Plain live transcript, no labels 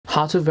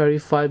How to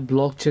verify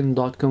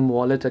blockchain.com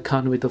wallet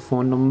account with a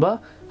phone number.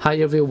 Hi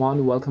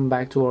everyone, welcome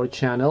back to our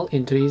channel.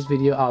 In today's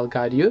video I'll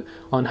guide you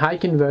on how you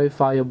can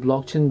verify a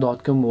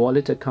blockchain.com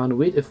wallet account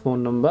with a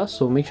phone number,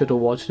 so make sure to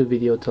watch the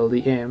video till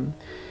the end.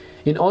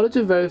 In order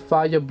to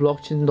verify your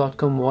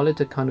blockchain.com wallet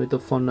account with a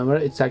phone number,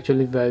 it's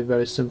actually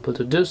very simple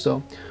to do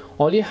so.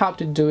 All you have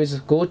to do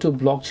is go to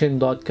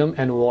blockchain.com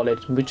and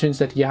wallet, which means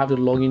that you have to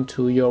log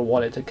into your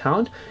wallet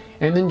account,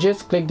 and then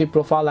just click the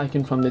profile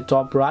icon from the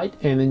top right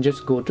and then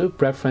just go to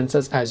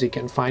preferences, as you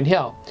can find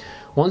here.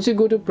 Once you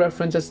go to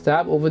preferences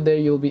tab, over there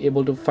you'll be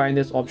able to find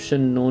this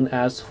option known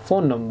as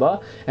phone number,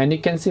 and you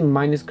can see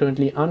mine is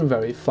currently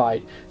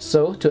unverified.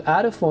 So to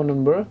add a phone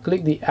number,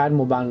 click the add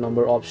mobile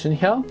number option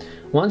here.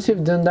 Once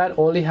you've done that,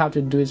 all you have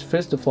to do is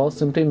first of all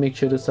simply make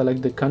sure to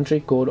select the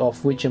country code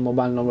of which your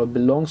mobile number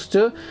belongs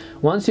to.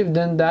 Once you've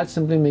done that,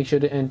 simply make sure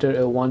to enter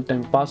a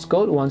one-time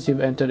passcode. Once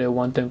you've entered a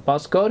one-time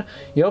passcode,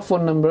 your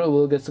phone number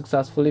will get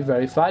successfully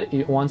verified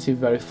once you've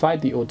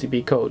verified the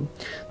OTP code.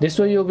 This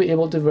way you'll be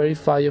able to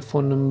verify your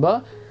phone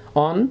number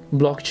on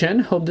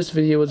blockchain. Hope this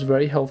video was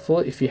very helpful.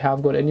 If you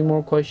have got any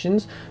more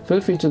questions, feel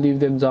free to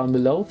leave them down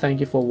below. Thank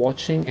you for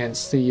watching and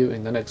see you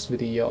in the next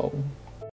video.